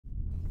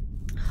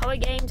horror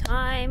game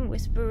time.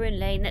 Whispering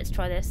Lane. Let's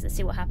try this. Let's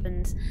see what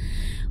happens.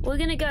 We're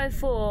gonna go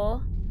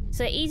for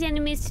easy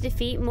enemies to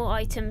defeat, more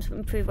items,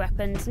 improve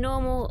weapons.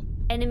 Normal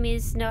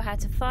enemies know how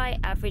to fight,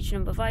 average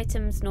number of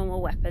items,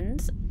 normal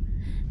weapons.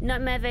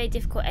 Nightmare, very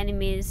difficult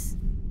enemies.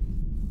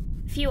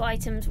 Few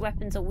items,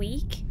 weapons are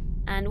weak.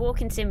 And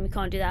walking sim, we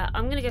can't do that.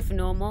 I'm gonna go for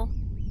normal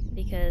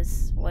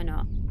because why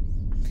not?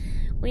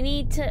 We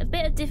need a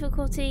bit of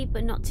difficulty,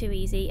 but not too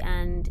easy.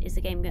 And is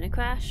the game gonna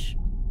crash?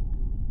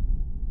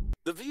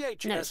 The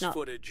VHS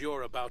footage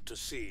you're about to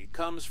see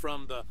comes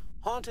from the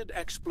Haunted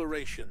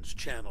Explorations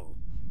channel,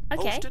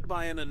 hosted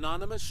by an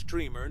anonymous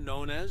streamer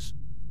known as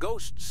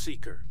Ghost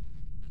Seeker.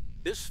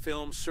 This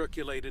film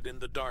circulated in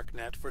the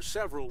darknet for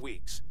several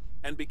weeks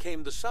and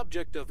became the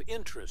subject of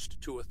interest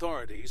to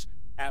authorities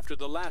after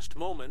the last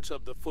moments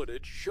of the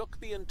footage shook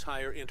the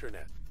entire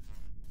internet.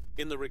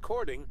 In the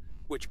recording,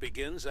 which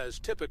begins as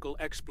typical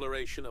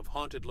exploration of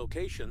haunted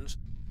locations,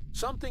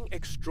 something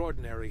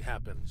extraordinary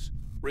happens,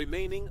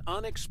 remaining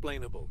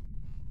unexplainable.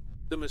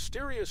 The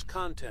mysterious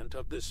content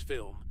of this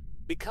film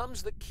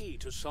becomes the key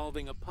to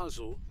solving a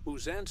puzzle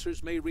whose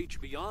answers may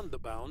reach beyond the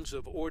bounds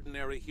of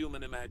ordinary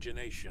human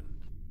imagination.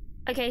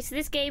 Okay, so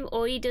this game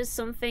already does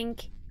something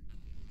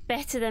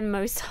better than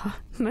most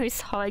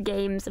horror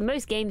games, and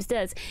most games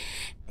does.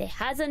 It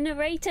has a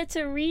narrator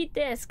to read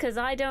this, because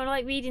I don't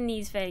like reading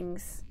these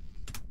things.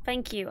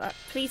 Thank you.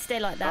 Please stay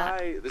like that.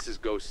 Hi, this is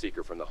Ghost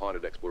Seeker from the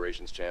Haunted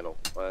Explorations channel.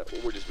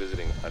 We're just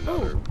visiting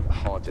another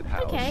haunted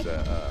house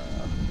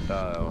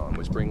on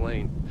Whispering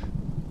Lane.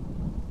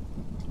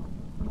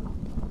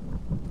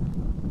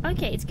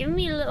 Okay, it's giving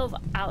me a little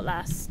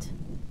Outlast.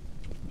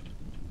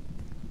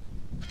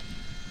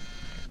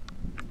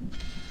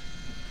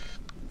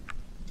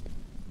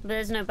 But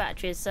there's no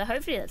batteries, so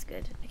hopefully that's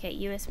good. Okay,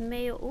 US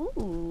mail.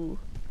 Ooh.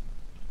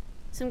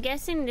 So I'm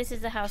guessing this is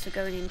the house we're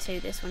going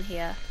into, this one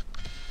here.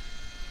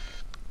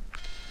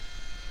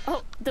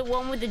 Oh, the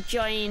one with the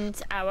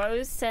giant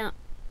arrows. So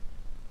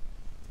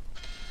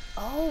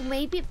oh,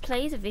 maybe it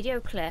plays a video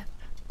clip.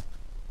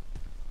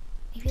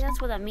 Maybe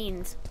that's what that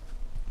means.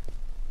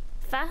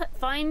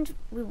 Find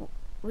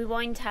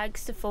rewind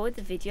tags to forward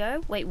the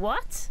video. Wait,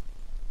 what?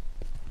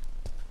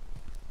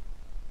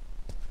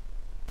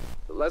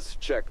 Let's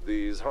check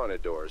these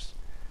haunted doors.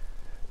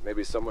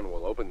 Maybe someone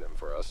will open them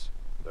for us.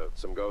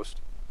 Some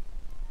ghost.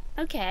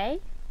 Okay.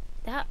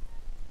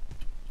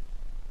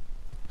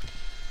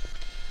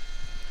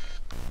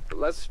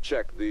 Let's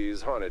check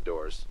these haunted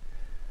doors.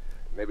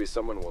 Maybe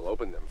someone will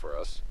open them for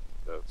us.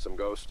 Some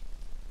ghost.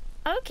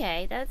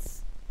 Okay,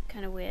 that's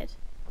kind of weird.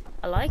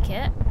 I like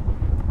it.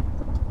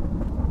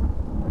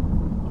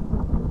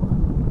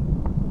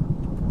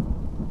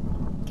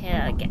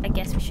 Okay, I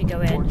guess we should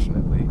go in.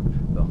 Fortunately,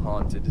 the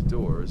haunted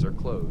doors are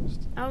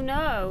closed. Oh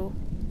no.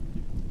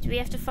 Do we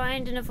have to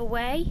find another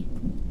way?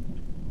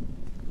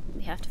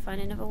 We have to find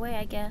another way,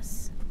 I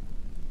guess.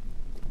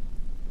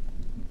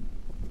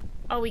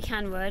 Oh, we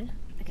can run.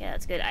 Okay,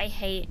 that's good. I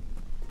hate...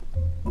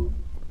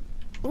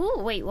 Ooh,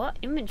 wait, what?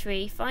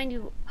 Inventory. Find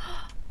you...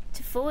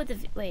 to forward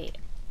the... Wait.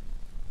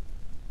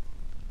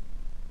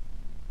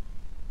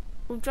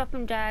 We'll drop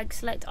and drag.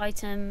 Select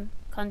item.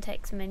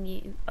 Context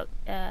menu.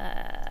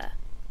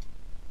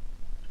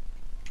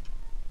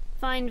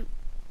 Find...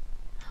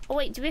 Oh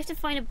wait, do we have to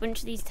find a bunch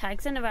of these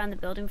tags then around the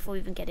building before we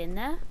even get in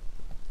there?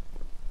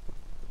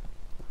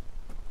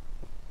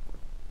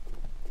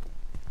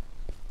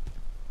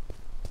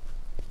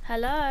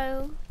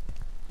 Hello?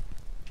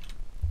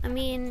 I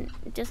mean,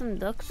 it doesn't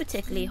look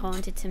particularly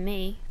haunted to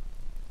me.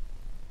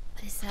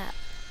 What is that?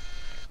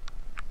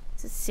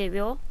 Is it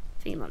cereal?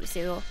 I think it might be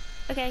cereal.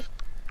 Okay.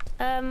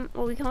 Well,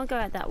 we can't go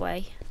out that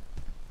way.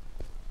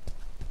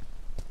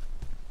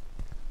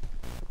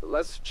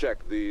 Let's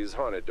check these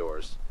haunted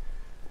doors.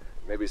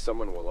 Maybe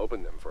someone will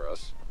open them for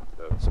us.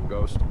 Some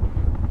ghost.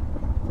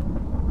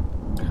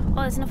 Oh,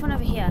 there's another one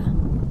over here.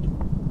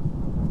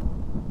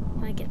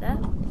 Can I get that?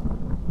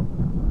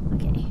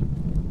 Okay.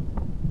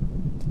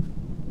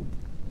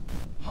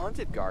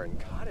 Haunted Garden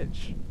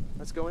Cottage.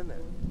 Let's go in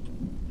there.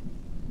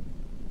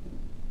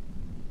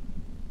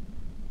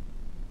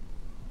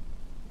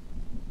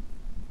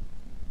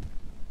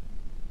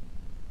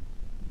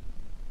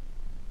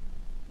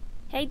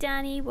 Hey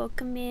Danny,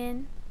 welcome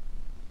in.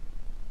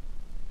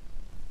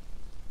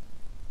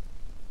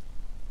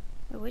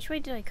 Wait, which way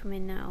did I come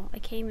in now? I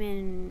came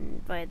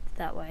in by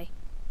that way.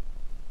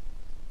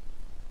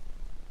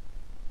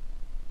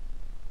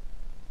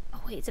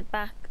 Oh wait, it's a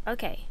back.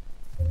 Okay.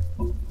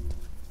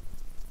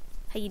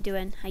 How you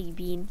doing? How you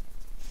been?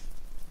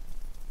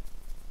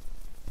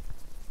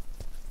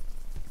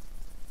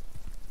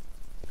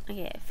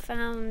 Okay, I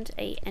found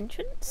a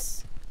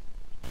entrance.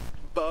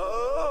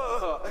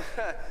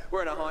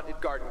 We're in a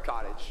haunted garden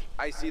cottage.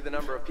 I see the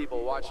number of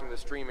people watching the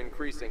stream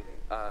increasing.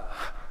 Oh,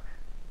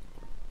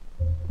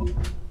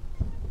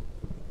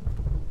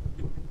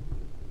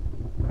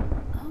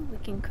 we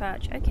can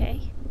crouch.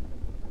 Okay.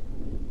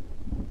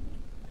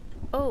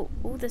 Oh,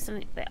 there's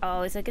something.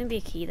 Oh, is there going to be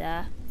a key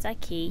there? Is that a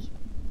key?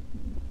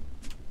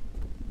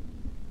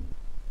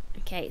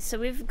 Okay, so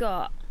we've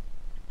got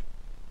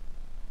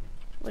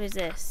What is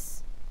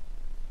this?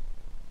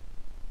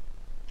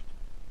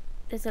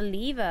 There's a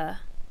lever.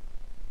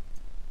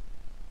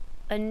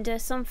 Under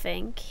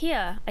something.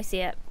 Here, I see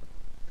it.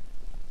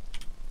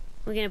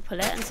 We're gonna pull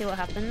it and see what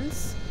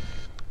happens.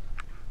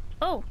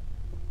 Oh!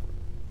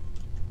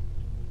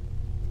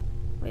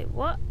 Wait,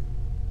 what?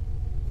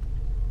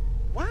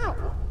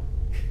 Wow!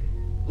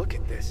 Look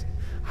at this.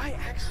 I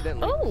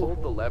accidentally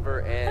pulled the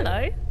lever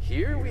and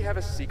here we have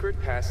a secret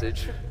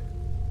passage.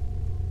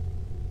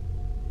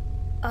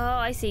 Oh,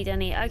 I see,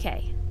 Danny.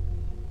 Okay.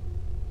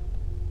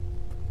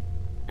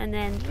 And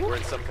then... We're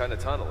in some kind of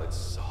tunnel. It's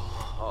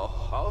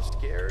so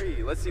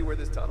scary. Let's see where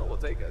this tunnel will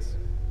take us.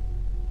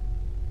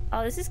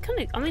 Oh, this is kind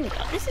of... I mean,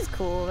 this is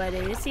cool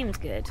already. This seems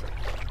good.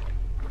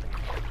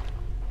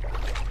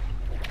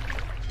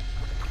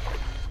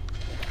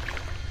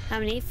 How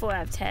many? 4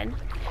 out of 10.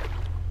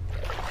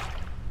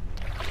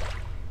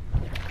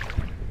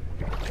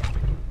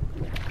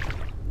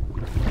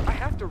 I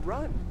have to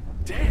run.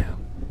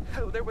 Damn.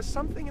 Oh, there was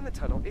something in the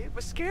tunnel. It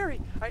was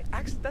scary. I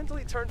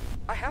accidentally turned...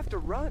 I have to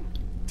run.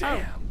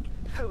 Damn.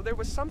 Oh, there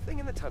was something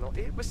in the tunnel.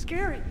 It was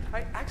scary.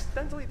 I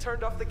accidentally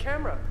turned off the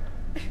camera.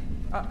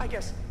 I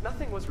guess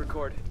nothing was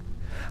recorded.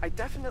 I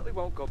definitely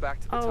won't go back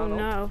to the tunnel. Oh,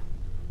 no.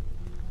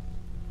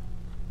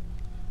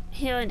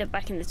 He'll end up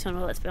back in the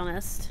tunnel, let's be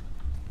honest.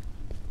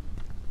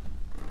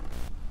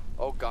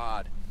 Oh,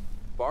 God.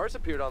 Bars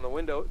appeared on the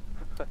window.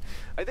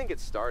 I think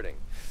it's starting.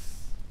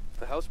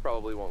 The house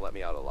probably won't let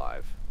me out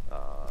alive.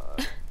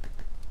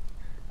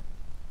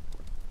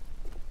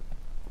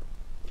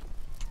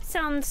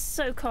 Sounds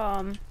so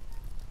calm.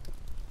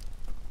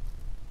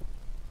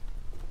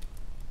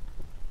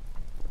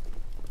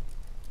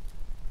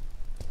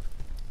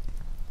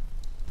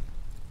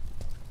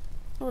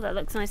 Oh, that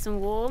looks nice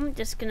and warm.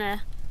 Just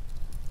gonna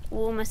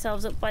warm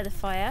ourselves up by the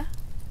fire.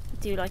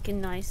 Do like a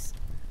nice...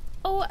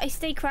 Oh, I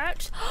stay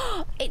crouched.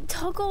 It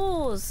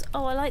toggles.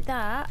 Oh, I like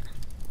that.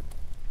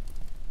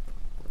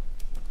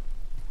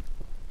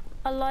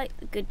 I like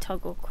the good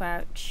toggle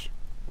crouch.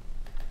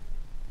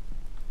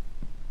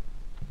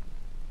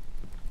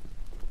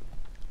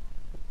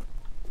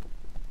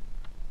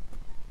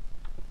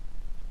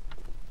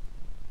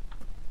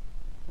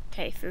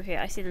 Okay, through here.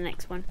 I see the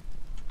next one.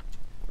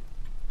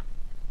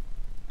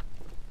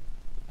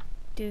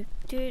 Do,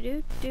 do,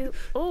 do, do.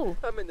 Oh!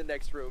 I'm in the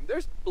next room.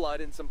 There's blood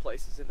in some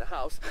places in the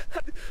house.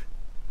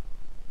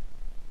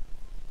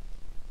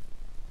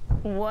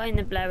 What in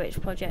the Blair Witch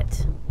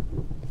Project?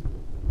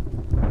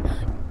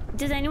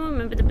 Does anyone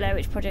remember the Blair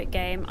Witch Project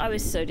game? I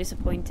was so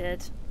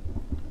disappointed.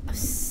 I was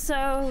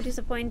so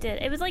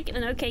disappointed. It was like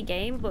an okay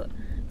game, but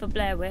for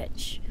Blair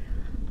Witch,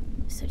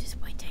 so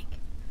disappointing.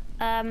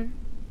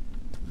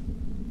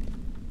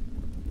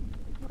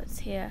 What's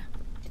here?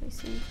 Do I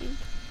see anything?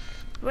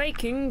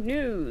 Breaking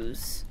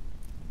news.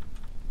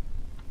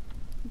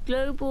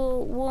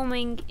 Global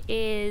warming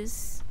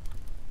is...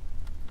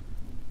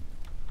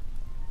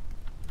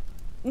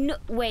 No,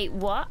 wait,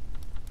 what?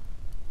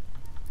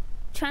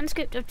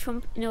 Transcript of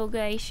Trump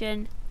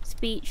inauguration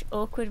speech,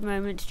 awkward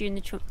moments during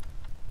the Trump...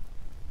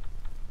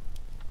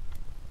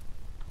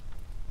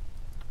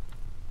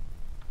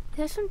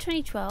 That's from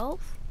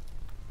 2012?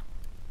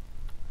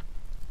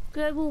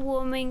 Global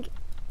warming...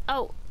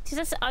 Oh, does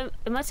that say,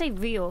 it must say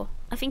real.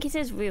 I think it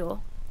says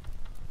real.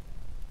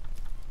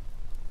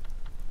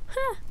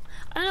 Huh.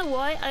 I don't know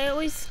why. I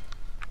always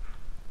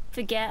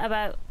forget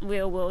about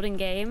real world in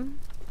game.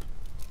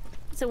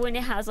 So when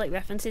it has like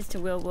references to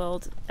real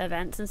world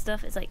events and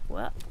stuff, it's like,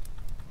 what?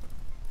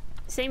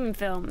 Same in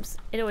films.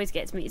 It always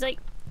gets me. It's like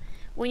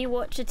when you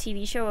watch a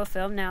TV show or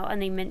film now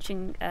and they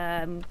mention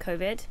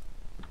COVID,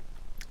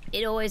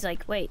 it always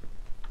like, wait,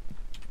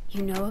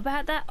 you know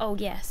about that? Oh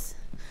yes,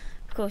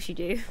 of course you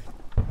do.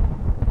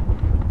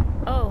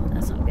 Oh,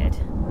 that's not good.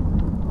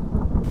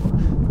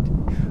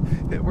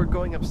 We're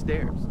going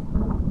upstairs.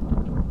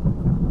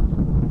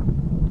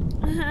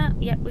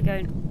 Yep, we're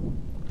going.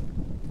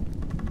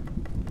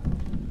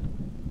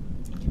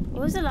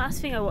 What was the last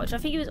thing I watched? I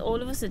think it was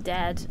All of Us Are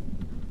Dead.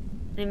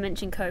 They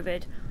mentioned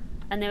COVID.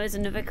 And there was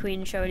another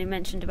Korean show and he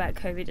mentioned about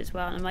COVID as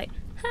well. And I'm like,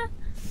 huh.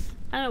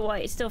 I don't know why.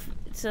 It's still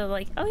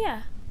like, oh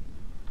yeah.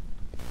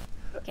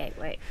 Okay,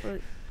 wait.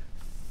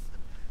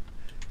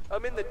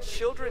 I'm in the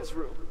children's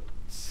room.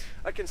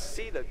 I can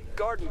see the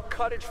garden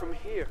cottage from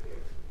here.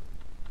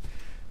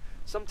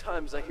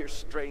 Sometimes I hear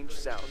strange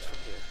sounds from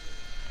here.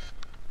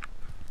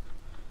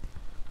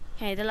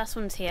 Okay, the last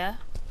one's here.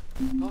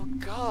 Oh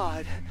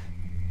God.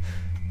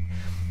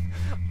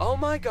 Oh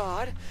my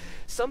God.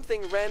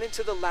 Something ran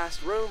into the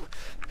last room.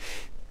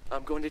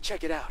 I'm going to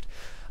check it out.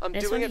 I'm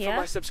doing it for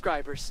my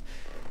subscribers.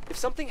 If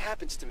something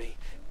happens to me,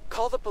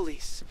 call the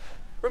police.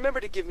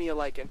 Remember to give me a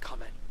like and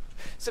comment.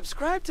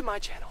 Subscribe to my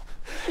channel.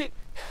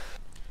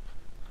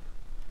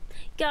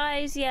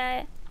 Guys,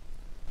 yeah.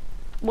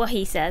 What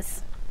he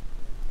says.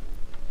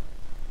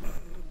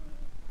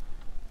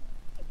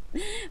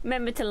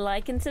 Remember to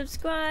like and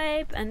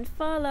subscribe and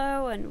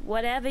follow and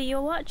whatever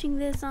you're watching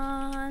this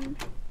on.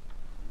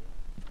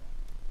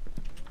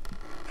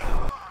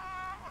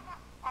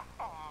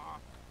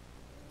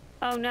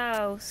 Oh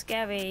no,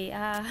 scary.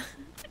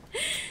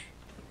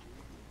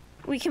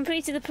 We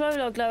completed the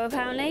prologue though,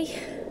 apparently.